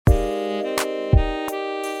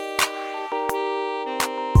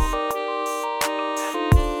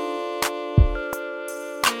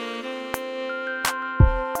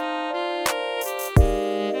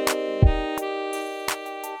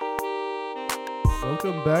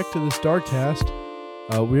Welcome back to the StarCast.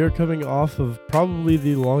 We are coming off of probably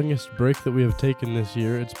the longest break that we have taken this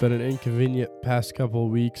year. It's been an inconvenient past couple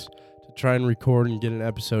of weeks to try and record and get an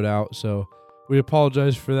episode out, so we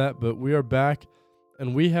apologize for that, but we are back,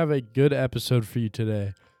 and we have a good episode for you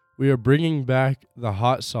today. We are bringing back the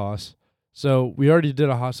hot sauce. So we already did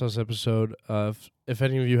a hot sauce episode. If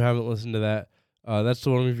any of you haven't listened to that, that's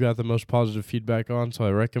the one we've got the most positive feedback on, so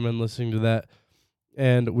I recommend listening to that.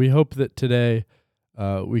 And we hope that today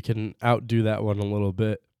we can outdo that one a little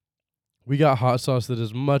bit. We got hot sauce that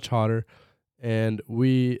is much hotter, and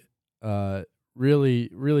we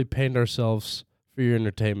really pained ourselves for your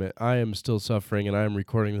entertainment. I am still suffering, and I am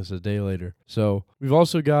recording this a day later. So we've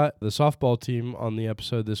also got the softball team on the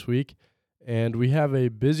episode this week, and we have a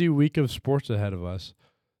busy week of sports ahead of us.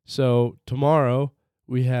 So tomorrow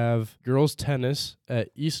we have girls tennis at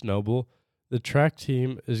East Noble. The track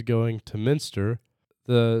team is going to Minster.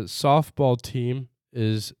 The softball team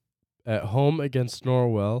is at home against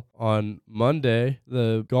Norwell. On Monday,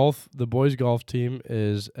 the boys golf team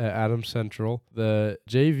is at Adams Central. The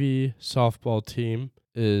JV softball team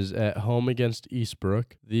is at home against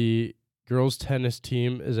Eastbrook. The girls tennis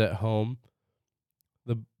team is at home.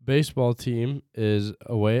 The baseball team is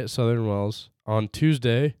away at Southern Wells. On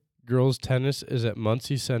Tuesday, girls tennis is at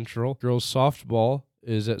Muncie Central. Girls softball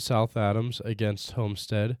is at South Adams against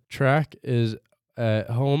Homestead. Track is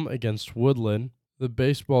at home against Woodland. The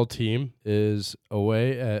baseball team is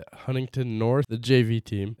away at Huntington North, the JV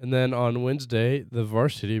team. And then on Wednesday, the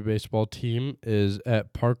varsity baseball team is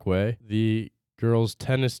at Parkway. The girls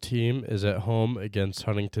tennis team is at home against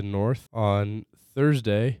Huntington North. On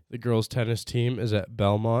Thursday, the girls tennis team is at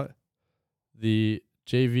Belmont. The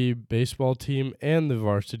JV baseball team and the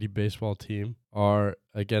varsity baseball team are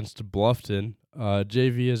against Bluffton.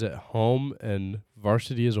 JV is at home and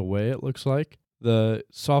varsity is away, it looks like. The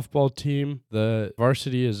softball team, the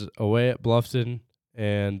varsity is away at Bluffton,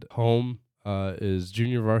 and home is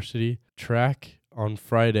junior varsity. Track on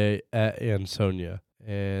Friday at Ansonia.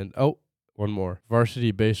 And, one more. Varsity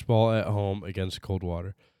baseball at home against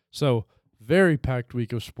Coldwater. So, very packed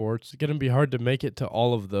week of sports. It's going to be hard to make it to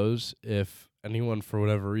all of those if anyone, for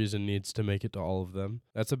whatever reason, needs to make it to all of them.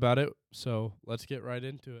 That's about it, so let's get right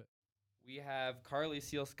into it. We have Carly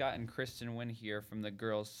Sealscott and Kristen Wynn here from the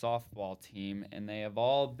girls softball team, and they have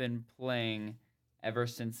all been playing ever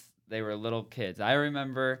since they were little kids. I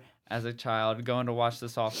remember as a child going to watch the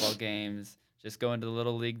softball games, just going to the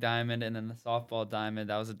Little League Diamond and then the softball Diamond.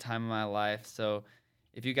 That was a time of my life. So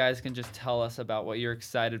if you guys can just tell us about what you're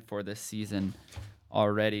excited for this season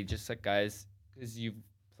already, just like guys, because you've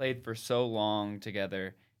played for so long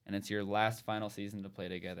together and it's your last final season to play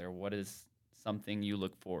together, what is something you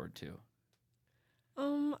look forward to?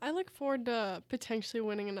 I look forward to potentially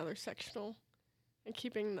winning another sectional and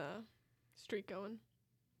keeping the streak going.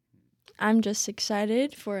 I'm just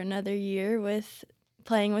excited for another year with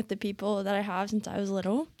playing with the people that I have since I was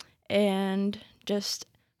little and just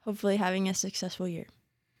hopefully having a successful year.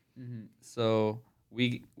 Mm-hmm. So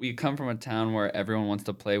we come from a town where everyone wants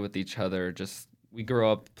to play with each other. We grew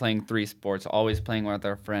up playing 3 sports, always playing with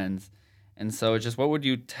our friends. And so just what would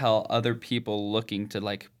you tell other people looking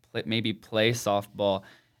to maybe play softball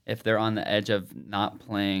if they're on the edge of not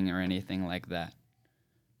playing or anything like that?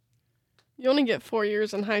 You only get 4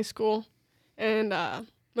 years in high school, and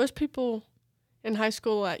most people in high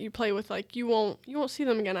school that you play with, you won't see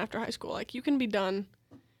them again after high school. You can be done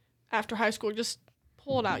after high school. Just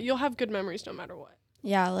pull it out. You'll have good memories no matter what.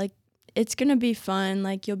 Yeah, it's going to be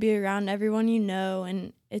fun. You'll be around everyone you know,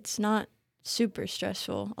 and it's not super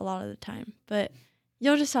stressful a lot of the time, but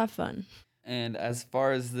you'll just have fun. And as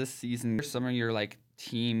far as this season, what are some of your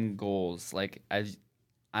team goals?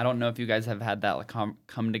 I don't know if you guys have had that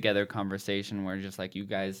come together conversation where just you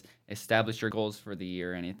guys establish your goals for the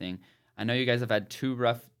year or anything. I know you guys have had 2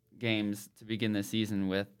 rough games to begin the season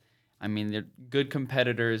with. I mean, they're good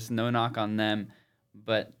competitors, no knock on them,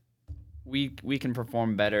 but we can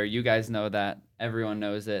perform better. You guys know that. Everyone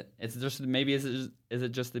knows it. It's just maybe is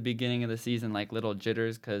it just the beginning of the season, little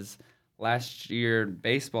jitters? Because last year,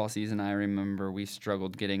 baseball season, I remember we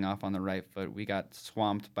struggled getting off on the right foot. We got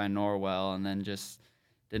swamped by Norwell and then just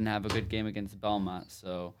didn't have a good game against Belmont.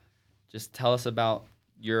 So just tell us about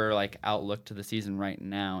your outlook to the season right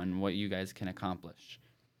now and what you guys can accomplish.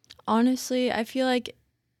 Honestly, I feel like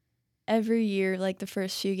every year, the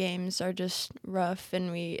first few games are just rough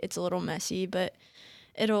and it's a little messy, but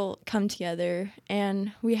it'll come together.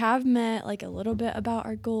 And we have met a little bit about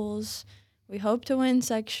our goals. We hope to win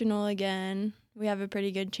sectional again. We have a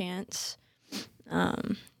pretty good chance.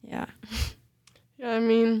 Yeah. Yeah, I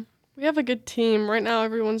mean, we have a good team. Right now,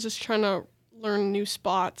 everyone's just trying to learn new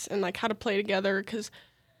spots and like how to play together because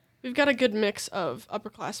we've got a good mix of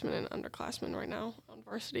upperclassmen and underclassmen right now on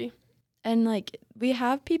varsity. And like we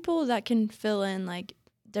have people that can fill in like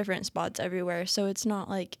different spots everywhere, so it's not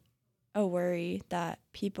like a worry that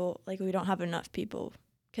people like we don't have enough people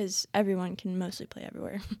because everyone can mostly play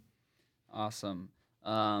everywhere. Awesome.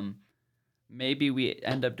 Maybe we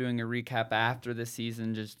end up doing a recap after the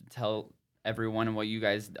season just to tell everyone what you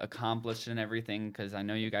guys accomplished and everything because I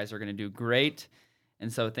know you guys are going to do great.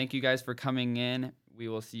 And so thank you guys for coming in. We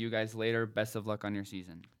will see you guys later. Best of luck on your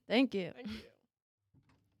season. Thank you. Thank you.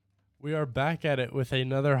 We are back at it with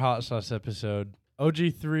another Hot Sauce episode.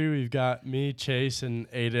 OG3, we've got me, Chase, and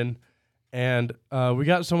Aiden. And we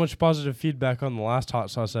got so much positive feedback on the last Hot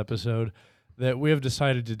Sauce episode that we have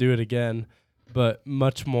decided to do it again, but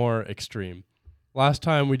much more extreme. Last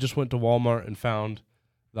time we just went to Walmart and found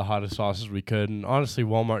the hottest sauces we could. And honestly,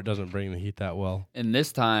 Walmart doesn't bring the heat that well. And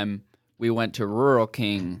this time we went to Rural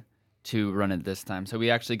King to run it this time. So we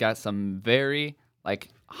actually got some very like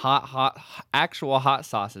actual hot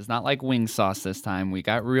sauces, not like wing sauce this time. We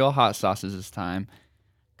got real hot sauces this time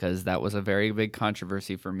because that was a very big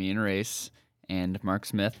controversy for me and Race and Mark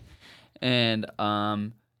Smith. And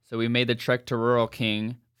so we made the trek to Rural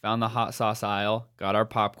King, found the hot sauce aisle, got our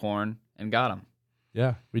popcorn, and got them.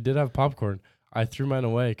 Yeah, we did have popcorn. I threw mine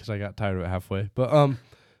away because I got tired of it halfway. But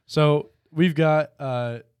so we've got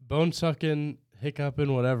bone sucking,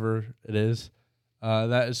 hiccuping, whatever it is.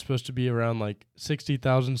 That is supposed to be around like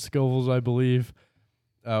 60,000 Scovilles, I believe.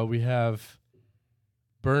 We have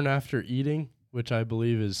burn after eating, which I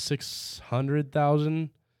believe is 600,000,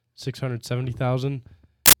 670,000.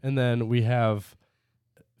 And then we have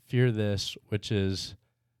fear this, which is,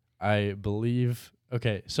 I believe,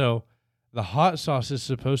 okay, so the hot sauce is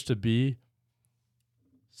supposed to be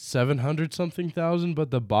 700 something thousand, but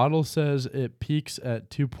the bottle says it peaks at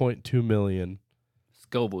 2.2 million.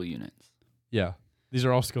 Scoville units. Yeah. These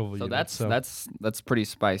are all Scoville So units. that's pretty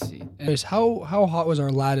spicy. Anyways, how hot was our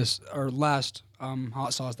last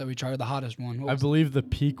hot sauce that we tried? The hottest one. What I was believe the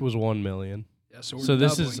peak was 1 million. it? Yeah, so we're So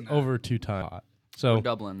this is doubling that. over 2 times hot. We're So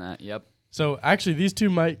doubling that. Yep. so actually these two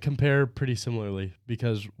might compare pretty similarly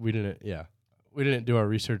because we didn't do our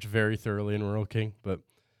research very thoroughly in Rural King, but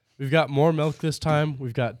we've got more milk this time.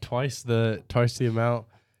 We've got twice the amount,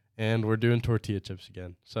 and we're doing tortilla chips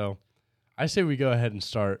again. So I say we go ahead and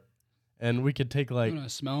start. And we could take like I'm gonna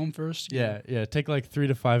smell them first. yeah, take like 3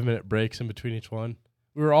 to 5 minute breaks in between each one.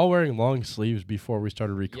 We were all wearing long sleeves before we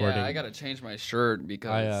started recording. Yeah, I gotta change my shirt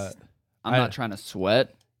because I'm I- not trying to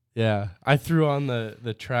sweat. Yeah, I threw on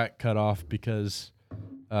the track cutoff because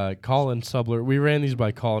Colin Subler. We ran these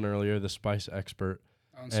by Colin earlier, the spice expert,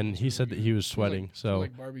 and he said that he was sweating. So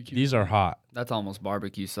like barbecue. these are hot. That's almost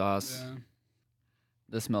barbecue sauce. Yeah.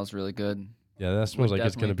 This smells really good. Yeah, that smells Would like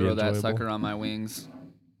it's gonna be definitely throw enjoyable. that sucker on my wings.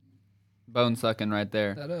 Bone sucking right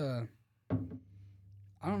there. That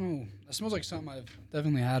I don't know. That smells like something I've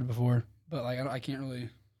definitely had before, but like I can't really.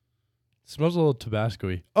 Smells a little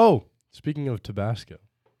Tabasco-y. Oh, speaking of Tabasco,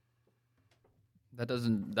 That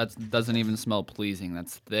doesn't even smell pleasing.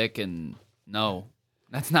 That's thick and no,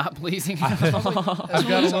 that's not pleasing at all. I've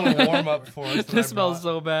got a little warm up for us. that I This smells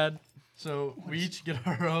brought. so bad. So we each get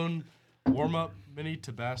our own warm up mini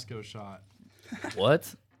Tabasco shot,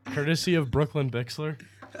 What? courtesy of Brooklyn Bixler.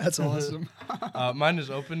 That's awesome. Mine is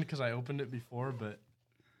open because I opened it before, but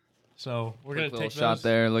so we're gonna Quick little take shot those,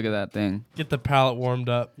 there. Look at that thing. get the palate warmed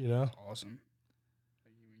up. You know, Awesome. How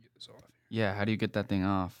do you even get this off? Yeah. How do you get that thing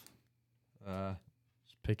off?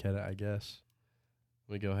 just pick at it, I guess.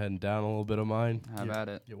 Let me go ahead and down a little bit of mine. How about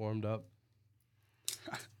it? Get warmed up.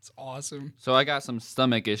 It's awesome. So I got some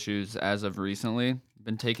stomach issues as of recently.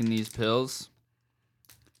 Been taking these pills.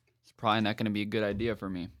 It's probably not going to be a good idea for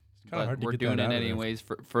me. Kinda But hard to we're get doing that it out of there. anyways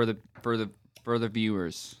for the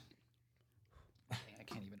viewers. Dang, I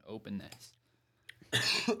can't even open this.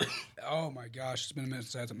 Oh my gosh, it's been a minute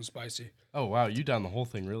since I had something spicy. Oh wow, you down the whole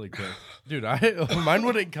thing really quick, dude. Mine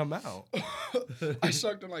wouldn't come out. I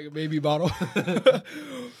sucked on like a baby bottle.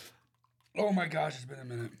 Oh my gosh, it's been a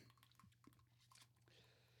minute.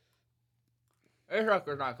 This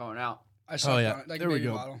sucker's not coming out. I sucked yeah. on it like There a we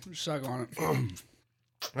baby go. bottle. Suck on it.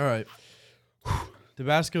 All right,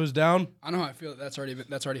 Tabasco's down. I know how I feel. That's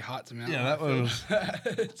already hot to me. I don't Yeah, know that how I one feel.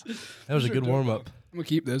 was that was a Sure good dope, warm though. up. I'm gonna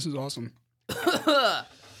keep this. It's awesome.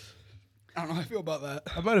 I don't know how I feel about that.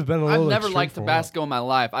 I might have been a I've little. never extreme liked for a while. Tabasco in my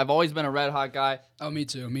life. I've always been a red hot guy. Oh, me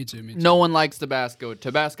too. No one likes Tabasco.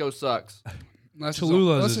 Tabasco sucks.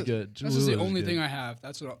 Cholula's is good. This is the Cholula's only good. thing I have.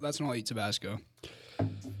 That's when I'll eat Tabasco.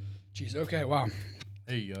 Jeez. Okay. Wow.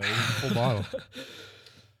 There you go. Full bottle.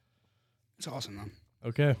 It's awesome though.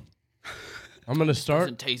 Okay. I'm gonna start.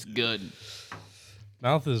 Doesn't taste good.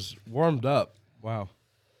 Mouth is warmed up. Wow.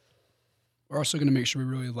 We're also gonna make sure we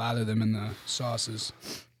really lather them in the sauces.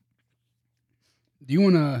 Do you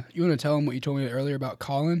wanna tell them what you told me earlier about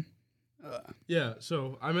Colin? Yeah.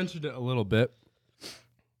 So I mentioned it a little bit.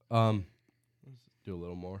 Let's do a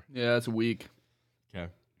little more. Yeah, it's weak. Okay.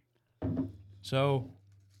 So,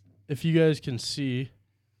 if you guys can see,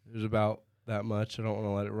 there's about that much. I don't want to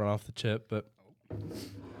let it run off the chip, but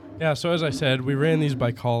yeah. So as I said, we ran these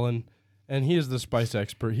by Colin, and he is the spice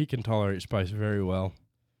expert. He can tolerate spice very well.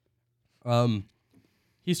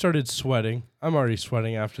 He started sweating. I'm already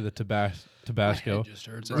sweating after the Tabasco. My head just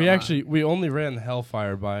hurts. We only ran the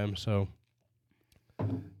Hellfire by him, so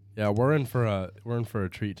yeah, we're in for a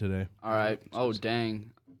treat today. All right. Oh,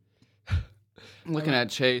 dang. I'm looking at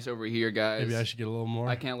Chase over here, guys. Maybe I should get a little more.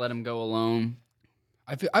 I can't let him go alone.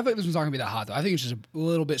 I feel like this one's not gonna be that hot though. I think it's just a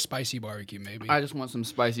little bit spicy barbecue, maybe. I just want some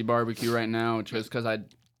spicy barbecue right now, just because I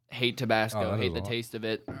hate Tabasco, Oh, that hate is the a lot. taste of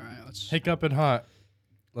it. All right, let's. Hiccup and hot.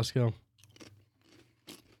 Let's go.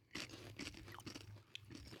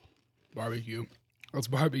 Barbecue. Let's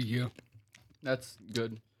barbecue. That's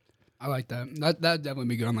good. I like that. That'd definitely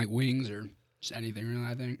be good on like wings or just anything really,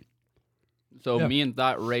 I think. So Yeah. me and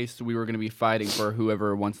Thought raced. We were going to be fighting for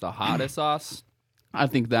whoever wants the hottest sauce. I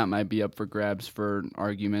think that might be up for grabs for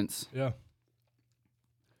arguments. Yeah.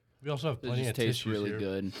 We also have It plenty just of tastes tissues really here.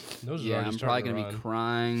 good. Those are Yeah, already I'm starting probably to going to be run.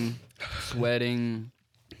 crying, sweating,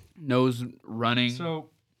 nose running. So,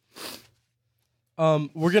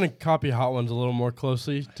 we're gonna copy Hot Ones a little more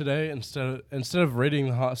closely today. Instead of rating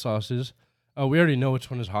the hot sauces, we already know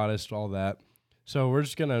which one is hottest, all that. So we're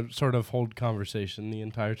just gonna sort of hold conversation the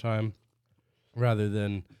entire time, rather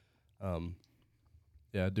than,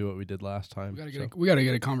 do what we did last time. We gotta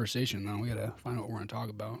get a conversation though. We gotta find out what we're gonna talk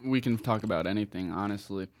about. We can talk about anything,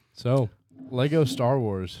 honestly. So, Lego Star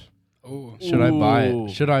Wars. Oh, Should I buy Ooh.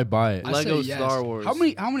 it? Should I buy it? I say Lego yes. Star Wars. How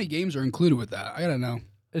many games are included with that? I gotta know.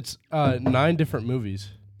 It's 9 different movies.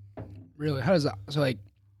 Really? How does that? So like,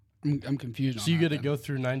 I'm confused. So on you that get to then. go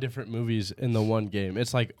through 9 different movies in the one game.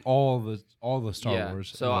 It's like all the Star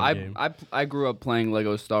Wars. So in one I, game. I grew up playing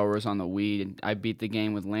Lego Star Wars on the Wii. And I beat the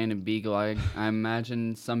game with Landon Beagle. I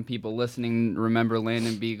imagine some people listening remember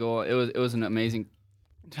Landon Beagle. It was an amazing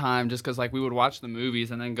time just because like we would watch the movies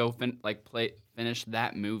and then go finish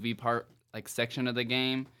that movie part like section of the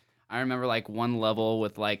game. I remember like one level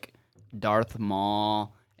with like Darth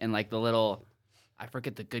Maul and like the little I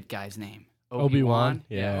forget the good guy's name. Obi-Wan?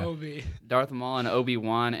 Yeah. Obi. Darth Maul and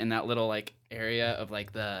Obi-Wan in that little like area of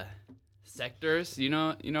like the sectors. You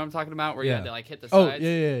know what I'm talking about where you Yeah. had to like hit the Oh, sides.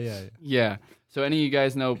 yeah. Yeah. So any of you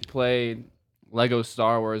guys know played Lego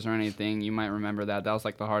Star Wars or anything, you might remember that. That was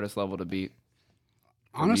like the hardest level to beat.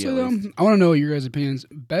 For me, Honestly at though, least. I want to know your guys' opinions.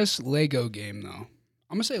 Best Lego game though.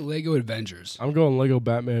 I'm gonna say Lego Adventures. I'm going Lego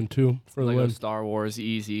Batman 2 for the Lego win. Star Wars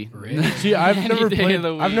easy. Really? See, I've Any never day of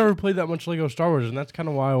the week. played that much Lego Star Wars, and that's kind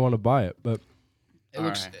of why I want to buy it. But It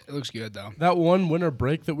looks good though. that one winter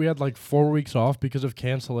break that we had like 4 weeks off because of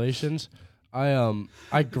cancellations,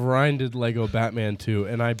 I grinded Lego Batman 2,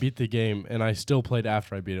 and I beat the game, and I still played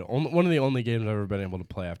after I beat it. One of the only games I've ever been able to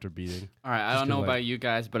play after beating. All right, I Just don't know good, like- about you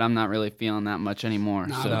guys, but I'm not really feeling that much anymore.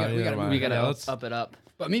 Nah, so we gotta neither am I. we gotta Yeah, up, let's- up it up.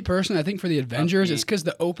 But me personally, I think for the Avengers, me. it's because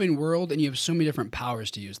the open world and you have so many different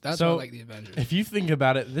powers to use. That's why I So- like the Avengers. If you think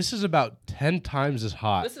about it, this is about 10 times as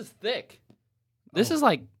hot. This is thick. This is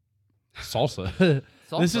like Salsa.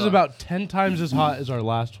 This is salsa. about 10 times as hot as our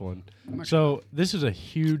last one. I'm not So this is a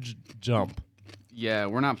huge jump. Yeah,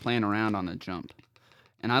 we're not playing around on the jump.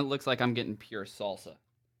 And it looks like I'm getting pure salsa.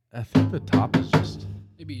 I think the top is just...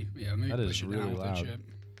 maybe That is push it really down with loud.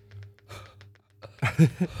 the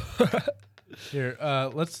chip. Here,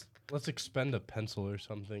 let's expend a pencil or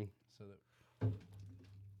something. So that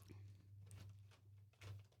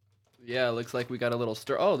Yeah, it looks like we got a little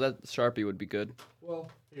stir. Oh, that Sharpie would be good.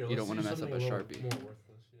 well, here, You don't wanna mess up a Sharpie.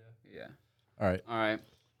 Yeah. All right. All right.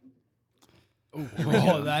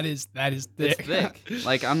 Oh, that is thick. It's thick.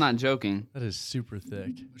 Like, I'm not joking. That is super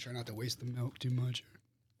thick. Try not to waste the milk too much.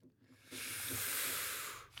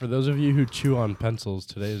 For those of you who chew on pencils,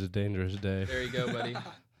 today is a dangerous day. There you go, buddy.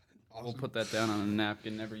 We'll put that down on a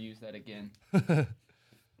napkin. Never use that again.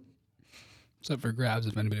 Except for grabs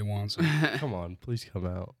if anybody wants it. Come on, please come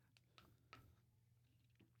out.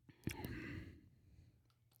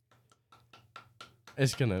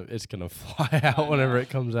 It's gonna fly out whenever it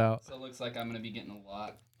comes out. So it looks like I'm going to be getting a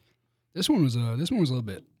lot. This one was a little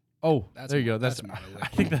bit. Oh, That's there you go. more- That's. that's more I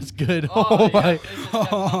think that's good. Oh, Oh, yeah, my. this is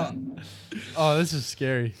definitely- Oh, this is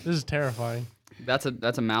scary. This is terrifying. That's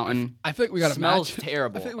a mountain. I feel like we got to Smells match.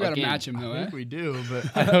 terrible. I think we got to Again. match him though. I Eh? think we do,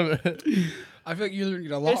 but I don't. I feel like you're gonna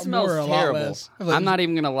get a lot It smells more or a lot terrible. less. I feel like I'm not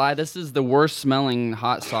even gonna lie. This is the worst smelling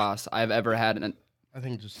hot sauce I've ever had. And I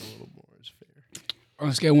think just a little more is fair. on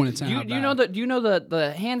a scale of 1 to 10. do how you bad? know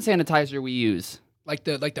the hand sanitizer we use? like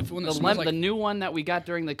the one that The, smells like the new one that we got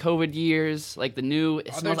during the COVID years, like the new. It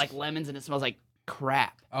smells there's- like lemons and it smells like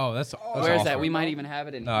crap. Oh, that's Where is that? awful. We might even have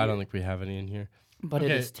it in. No, I don't think we have any in here. But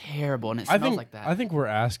Okay. it is terrible and it I smells think like that. I think we're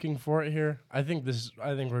asking for it here. I think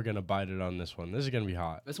we're gonna bite it on this one. This is gonna be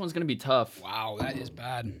hot. This one's gonna be tough. Wow, that is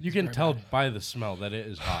bad. You can tell by the smell that it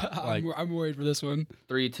is hot. Like I'm worried for this one.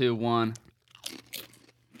 3, 2, 1.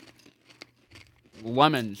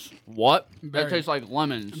 Lemons. What? Berry. That tastes like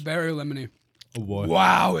lemons. Very lemony. oh boy.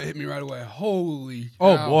 Wow, it hit me right away. Holy.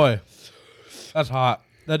 Oh cow. boy. That's hot.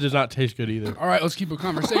 That does not taste good either. All right, let's keep a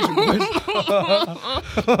conversation, boys.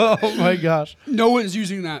 Oh my gosh. No one's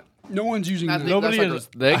using that. No one's using That that. thing- Nobody that's like is-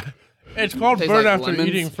 those thick. It's called Tastes burn like after lemons.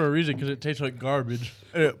 eating for a reason because it tastes like garbage.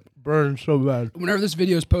 And it burns so bad. Whenever this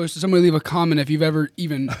video is posted, somebody leave a comment if you've ever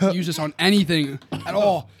even used this on anything at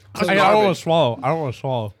all. I don't want to swallow. I don't want to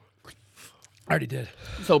swallow. I already did.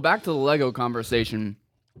 So back to the Lego conversation.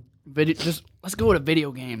 Just let's go to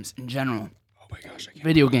video games in general. Oh my gosh, I can't.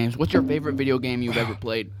 Video games. What's your favorite video game you've ever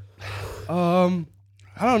played? I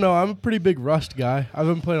don't know. I'm a pretty big Rust guy. I've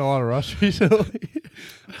been playing a lot of Rust recently.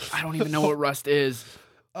 I don't even know what Rust is.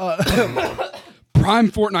 Prime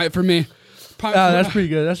Fortnite for me. Prime Yeah, that's Fortnite. pretty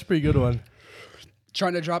good. That's a pretty good one.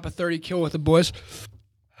 Trying to drop a 30 kill with the boys.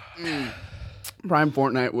 Prime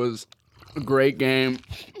Fortnite was a great game.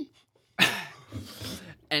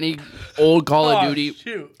 Any old Call of Duty,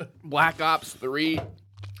 Shoot. Black Ops 3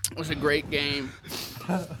 was a great game.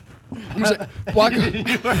 I'm gonna say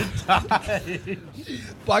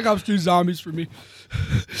Black Ops 2 Zombies for me.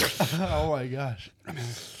 Oh my gosh.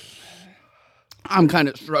 I'm kind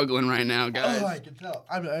of struggling right now, guys. Oh, I can tell.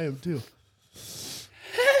 I am too.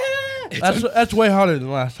 That's way hotter than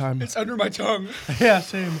last time. It's under my tongue. Yeah,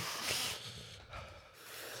 same.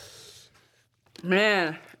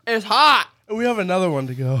 Man, it's hot. We have another one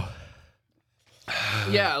to go.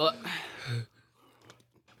 Yeah.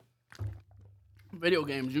 Video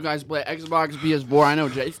games. You guys play Xbox, PS4. I know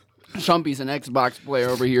Chase. Shumpy's an Xbox player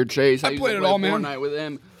over here. Chase, I used played to it play all, man. Fortnite with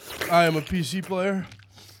him. I am a PC player.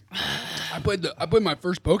 I played my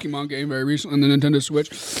first Pokemon game very recently on the Nintendo Switch.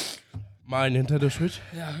 My Nintendo Switch.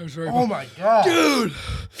 Yeah, it was very Oh fun. my god. Dude!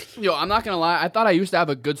 Yo, I'm not gonna lie. I thought I used to have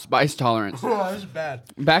a good spice tolerance. Oh, that's bad.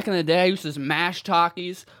 Back in the day, I used to smash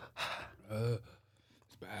Takis,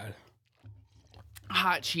 It's bad.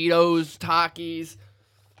 hot Cheetos, Takis.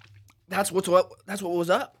 That's what was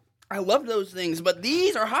up. I love those things, but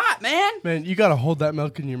these are hot, man. Man, you gotta hold that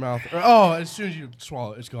milk in your mouth. Oh, as soon as you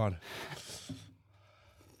swallow it, it's gone.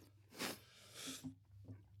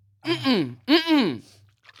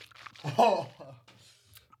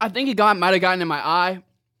 I think it might have gotten in my eye.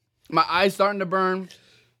 My eye's starting to burn.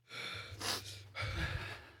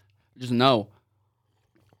 Just no.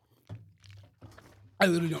 I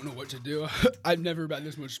literally don't know what to do. I've never had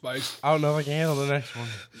this much spice. I don't know if I can handle the next one.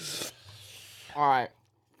 All right.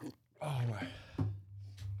 Oh my.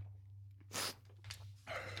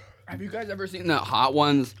 Have you guys ever seen the hot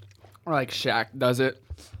ones? Or like Shaq does it?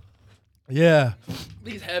 Yeah.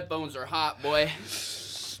 These headphones are hot, boy.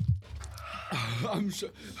 I'm so.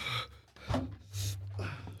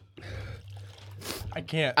 I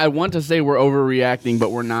can't. I want to say we're overreacting,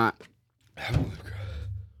 but we're not.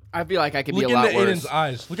 I feel like I could Look be a lot into worse. Aiden's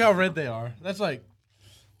eyes. Look how red they are. That's like.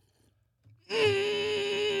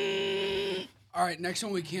 All right, next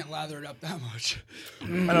one we can't lather it up that much.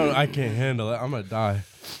 I can't handle it. I'm gonna die.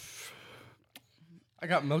 I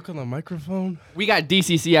got milk on the microphone. We got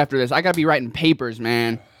DCC after this. I gotta be writing papers,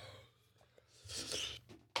 man.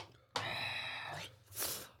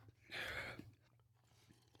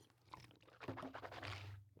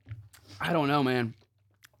 I don't know, man.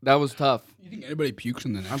 That was tough. You think anybody pukes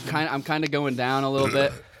in the next one? I'm kind of going down a little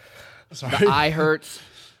bit. Sorry. The eye hurts.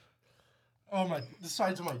 Oh my! The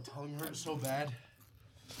sides of my tongue hurt so bad.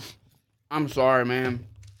 I'm sorry, man.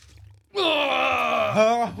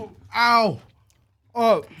 Oh, ow!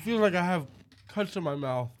 Oh, it feels like I have cuts in my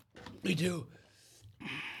mouth. Me too.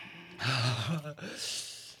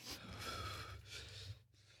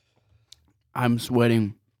 I'm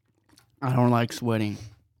sweating. I don't like sweating.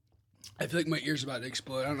 I feel like my ear's about to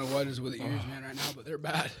explode. I don't know what is with the ears, man, right now, but they're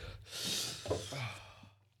bad.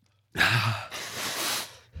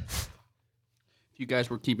 If you guys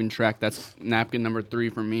were keeping track, that's napkin number 3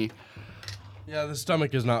 for me. Yeah, the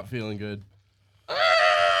stomach is not feeling good.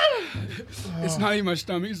 It's not even my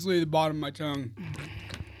stomach. It's literally the bottom of my tongue.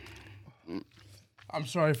 I'm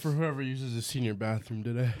sorry for whoever uses the senior bathroom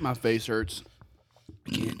today. My face hurts.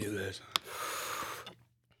 I can't do this.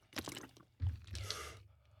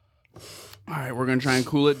 All right, we're going to try and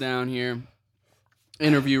cool it down here.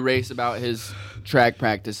 Interview Race about his track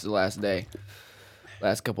practice the last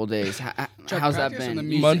couple days. How's that practice on been?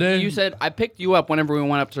 the Monday? You said I picked you up whenever we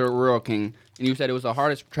went up to Rural King, and you said it was the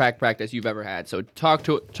hardest track practice you've ever had. So talk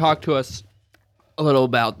to us a little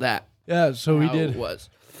about that. Yeah, so we how did it was.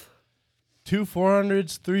 2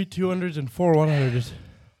 400s, 3 200s, and 4 100s,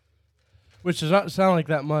 which does not sound like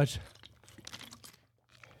that much.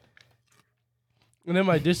 And in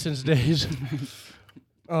my distance days,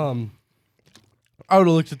 I would have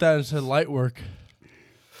looked at that and said light work.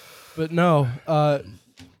 But no,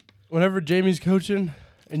 whenever Jamie's coaching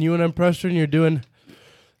and you and I'm Preston, you're doing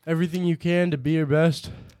everything you can to be your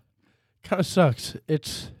best. Kind of sucks.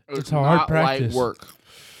 It's a hard not practice. light work.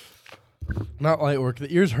 Not light work.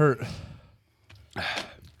 The ears hurt.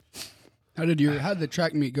 How did the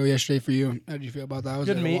track meet go yesterday for you? How did you feel about that? I was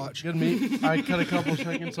Good there to meet. watch. Good meet. I cut a couple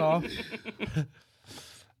seconds off.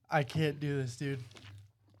 I can't do this, dude.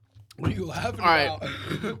 What are you laughing All right,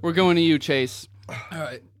 about? we're going to you, Chase. All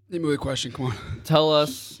right. Give me a question. Come on. Tell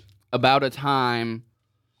us about a time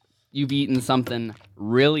you've eaten something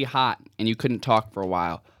really hot and you couldn't talk for a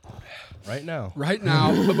while. Right now. Right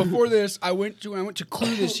now, but before this, when I went to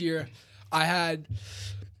Clue this year, I had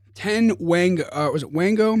 10 Wango. Was it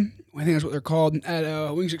Wango? I think that's what they're called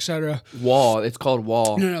at Wings, etc. Wall. It's called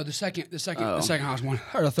Wall. No, the second Oh. hottest one,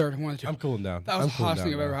 or the third one of the two. I'm cooling down. That was I'm the cooling hottest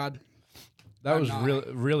thing down I've ever now. had. That I'm was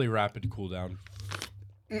not. really rapid cool down.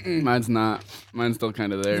 Mine's not. Mine's still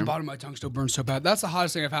kind of The there. bottom of my tongue still burns so bad. That's the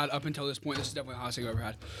hottest thing I've had up until this point. This is definitely the hottest thing I've ever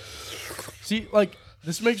had. See, like,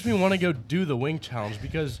 this makes me want to go do the wing challenge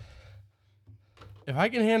because if I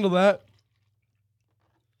can handle that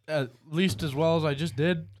at least as well as I just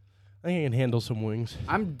did, I think I can handle some wings.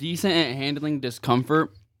 I'm decent at handling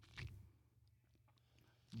discomfort,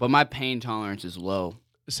 but my pain tolerance is low.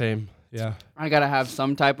 Same, yeah. I gotta have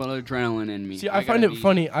some type of adrenaline in me. See, I find it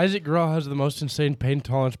funny. Isaac Guerrero has the most insane pain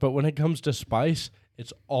tolerance, but when it comes to spice,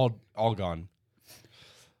 it's all gone.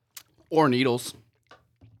 Or needles.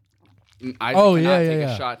 I Oh, cannot yeah, take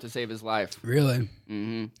yeah. a shot to save his life. Really?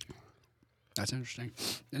 hmm That's interesting.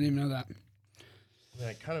 Didn't even know that. Man,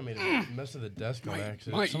 I kind of made a mess of the desk on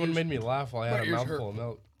accident. my Someone ears- made me laugh while I my had a ears mouthful hurt. of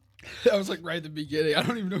milk. I was like right at the beginning. I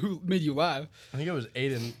don't even know who made you laugh. I think it was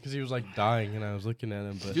Aiden because he was like dying, and I was looking at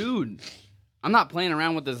him. But Dude, I'm not playing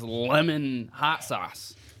around with this lemon hot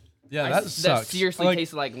sauce. yeah, I- that sucks. seriously Like,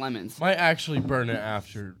 tastes like lemons. might actually burn it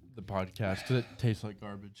after the podcast because it tastes like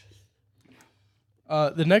garbage.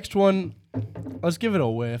 The next one, let's give it a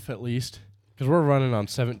whiff at least because we're running on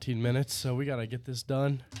 17 minutes, so we gotta get this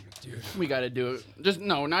done. We gotta do it. Just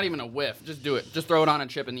no, not even a whiff. Just do it. Just throw it on a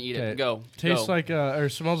chip and eat Okay. it. Go. Tastes Go. like or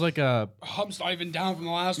smells like a I'm not even down from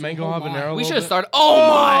the last mango one. Oh, my. habanero. We a should little have bit. started. Oh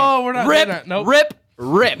my! Oh, we're not rip, doing that. Nope. Rip.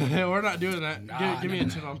 We're not doing that. Nah, give me a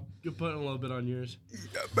tip. I'm putting a little bit on yours.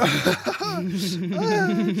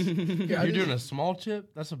 Yeah, You're doing a small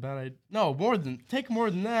chip? That's a bad idea. No, take more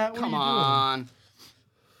than that. What Come are you on.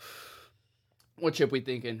 What chip we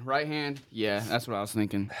thinking? Right hand? Yeah, that's what I was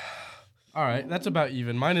thinking. doing? All right, that's about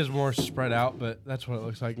even. Mine is more spread out, but that's what it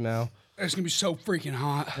looks like now. It's gonna be so freaking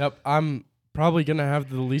hot. Yep, I'm probably gonna have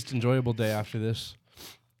the least enjoyable day after this.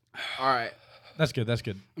 All right. That's good. That's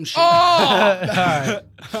good. I'm shaking. Oh!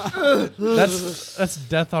 All right. That's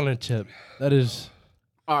death on a chip. That is.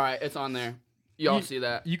 All right, it's on there. Y'all You- see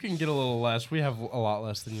that? You can get a little less. We have a lot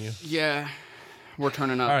less than you. Yeah. We're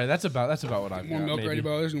turning up. All right, that's about what I've More got. milk maybe. ready,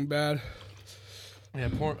 bro. This is gonna be bad. Yeah,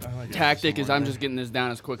 pour. I like Tactic some is more I'm there. just getting this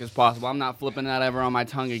down as quick as possible. I'm not flipping that ever on my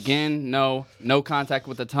tongue again. No contact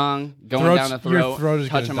with the tongue. Going Throat's- down the your throat. throat is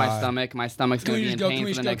gonna touching my die. stomach. My stomach's Can going we to be just in go? pain Can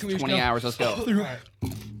we for the just go? next Can we just 20 go? hours. Let's go. All right.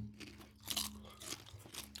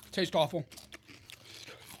 Tastes awful.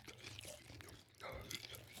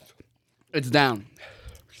 It's down.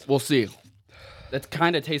 We'll see. That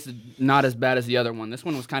kind of tasted not as bad as the other one. This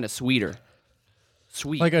one was kind of sweeter.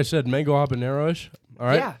 Sweet. Like I said, mango habanero-ish. All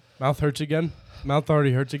right. Yeah. Mouth hurts again. Mouth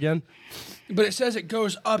already hurts again. But it says it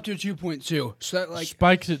goes up to 2.2. So that like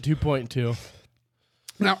Spikes at 2.2.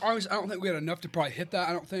 now, obviously, I don't think we had enough to probably hit that.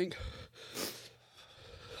 I don't think.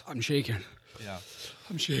 I'm shaking. Yeah.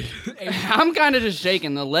 I'm shaking. I'm kind of just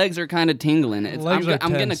shaking. The legs are kind of tingling. Legs are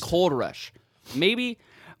I'm getting a tense. cold rush. Maybe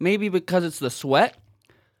because it's the sweat,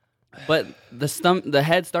 but the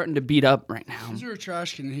head's starting to beat up right now. Is there a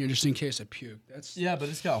trash can in here just in case I puke? That's Yeah, but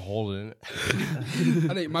it's got a hole in it.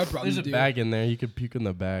 that ain't my problem. There's a dude. bag in there. You could puke in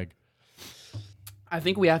the bag. I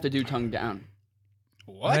think we have to do tongue down.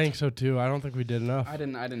 What? I think so too. I don't think we did enough. I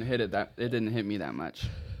didn't hit it that. It didn't hit me that much.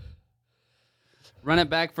 Run it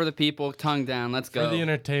back for the people. Tongue down. Let's For go. the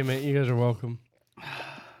entertainment, you guys are welcome.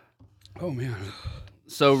 Oh man.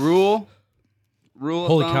 So rule Rule of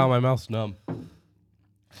Holy thumb, cow, my mouth's numb.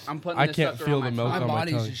 I'm putting I this can't sucker feel on the my milk tongue. on My my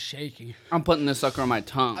body's tongue. just shaking. I'm putting this sucker on my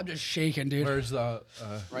tongue. I'm just shaking, dude. Where's the?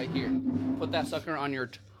 Right here. Put that sucker on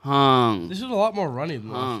your tongue. This is a lot more runny than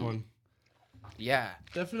the last Tongue. one. Yeah.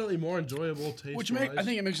 Definitely more enjoyable taste. Which I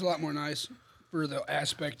think it makes it a lot more nice for the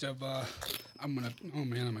aspect of oh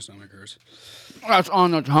man, my stomach hurts. That's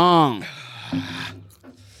on the tongue.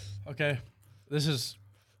 Okay, this is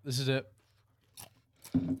it.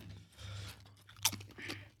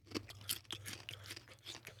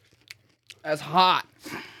 That's hot.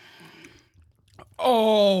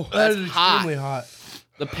 Oh, That is hot. extremely hot.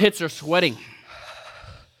 The pits are sweating.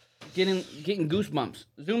 Getting goosebumps.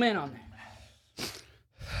 Zoom in on that.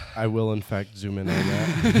 I will in fact zoom in on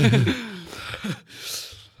that.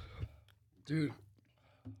 dude.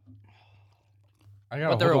 I gotta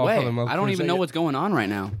But they're hold off away. on the milk I for don't a even know second. what's going on right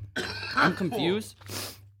now. I'm confused.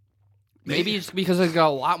 Maybe it's because I got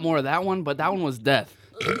a lot more of that one, but that one was death.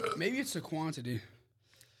 Maybe it's the quantity.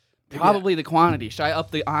 Probably the quantity. Should I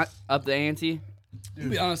up the ante? To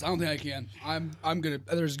be honest, I don't think I can. I'm gonna.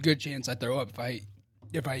 There's a good chance I throw up if I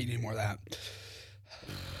eat any more of that.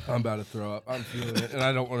 I'm about to throw up. I'm feeling it, and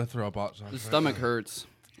I don't want to throw up hot sauce. The right stomach now. hurts.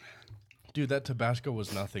 Dude, that Tabasco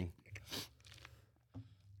was nothing.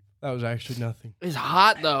 That was actually nothing. It's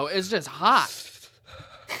hot though. It's just hot.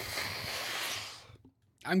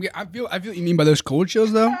 I feel what you mean by those cold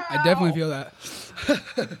chills though. I definitely feel that.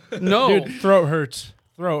 No. Dude, throat hurts.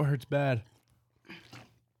 Throat hurts bad.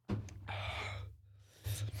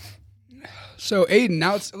 So Aiden,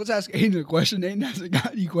 now let's ask Aiden a question. Aiden hasn't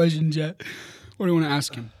got any questions yet. What do you want to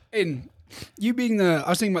ask him? Aiden, you being I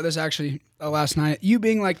was thinking about this actually last night. You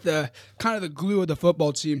being like the kind of the glue of the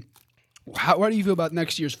football team. What do you feel about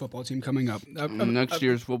next year's football team coming up? Next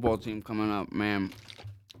year's football team coming up, man.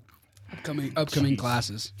 Upcoming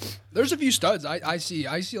classes. There's a few studs. I see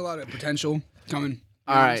a lot of potential coming.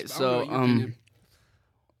 All right, I don't know so what your opinion.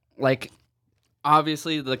 like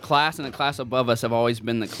obviously the class and the class above us have always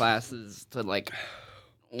been the classes to like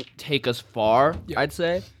take us far, Yeah. I'd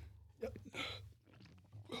say.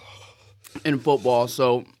 In football,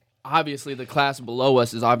 so obviously the class below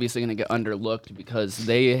us is obviously going to get underlooked because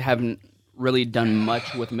they haven't really done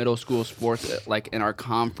much with middle school sports like in our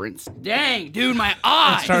conference. Dang, dude, my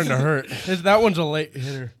eyes. It's starting to hurt. That one's a late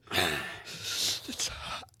hitter.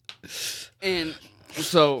 And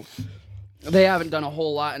so they haven't done a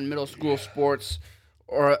whole lot in middle school sports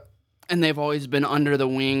and they've always been under the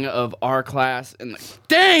wing of our class and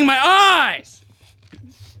dang, my eyes.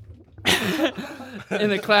 In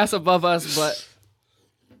the class above us, but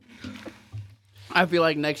I feel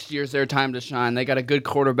like next year's their time to shine. They got a good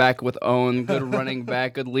quarterback with Owen, good running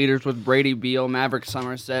back, good leaders with Brady Beal, Maverick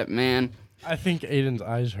Somerset, man. I think Aiden's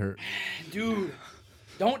eyes hurt. Dude,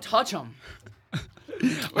 don't touch them.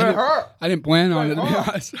 It hurt. I didn't plan on it to be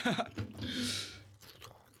honest.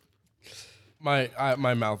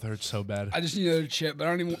 My mouth hurts so bad. I just need another chip, but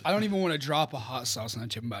I don't even want to drop a hot sauce on a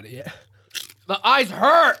chip about it yet. The eyes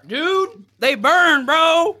hurt, dude. They burn,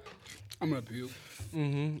 bro. I'm gonna puke.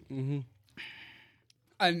 Mm-hmm.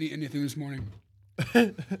 I didn't eat anything this morning.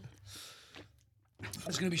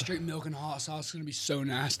 It's gonna be straight milk and hot sauce. It's gonna be so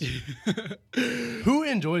nasty. Who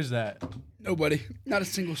enjoys that? Nobody, not a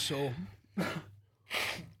single soul. I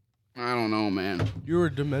don't know, man. You are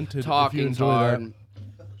demented. if you Talking's enjoy hard. that.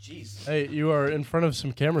 Hey, you are in front of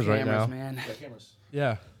some cameras, right now. man.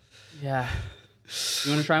 Yeah. Yeah.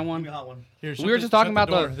 You want to try one? Here, We were just talking about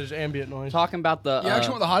the- There's ambient noise. Talking about the. You actually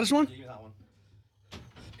want the hottest one?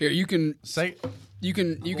 Here, you can. Say, We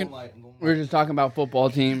we were just talking about football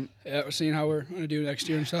team. Yeah, we're seeing how we're gonna do next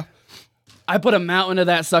year and stuff. I put a mountain of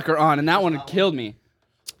that sucker on, and that one killed me.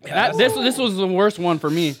 This was the worst one for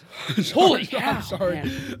me. Holy cow! I'm sorry.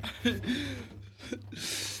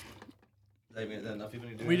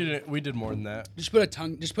 man. we did more than that. Just put it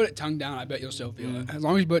tongue down. I bet you'll still feel it. As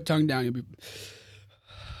long as you put it tongue down, you'll be.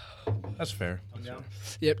 That's fair.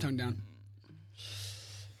 Yep, tongue down.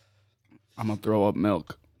 I'm gonna throw up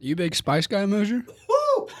milk. You a big spice guy, Mosier?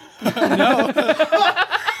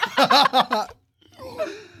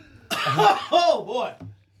 Oh boy!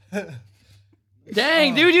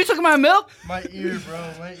 Dang, dude, you took my milk. My ear, bro.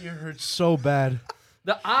 My ear hurts so bad.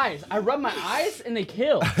 The eyes. I rub my eyes and they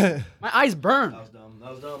kill. My eyes burn.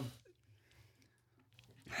 That was dumb.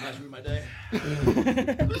 Nice to read my day.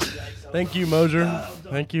 Thank you, Moser.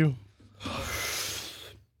 Thank you.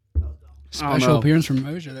 Special appearance from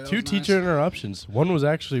Mosier. That Two was teacher nice. interruptions. One was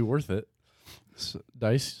actually worth it.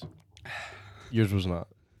 Dice. Yours was not.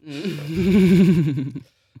 I'm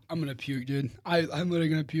gonna puke, dude. I'm literally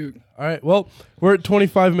gonna puke. All right. Well, we're at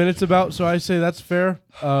 25 minutes about, so I say that's fair.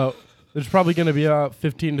 There's probably going to be about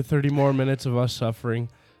 15 to 30 more minutes of us suffering.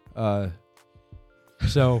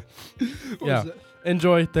 So, yeah.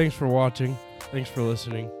 Enjoy. Thanks for watching. Thanks for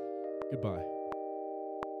listening. Goodbye.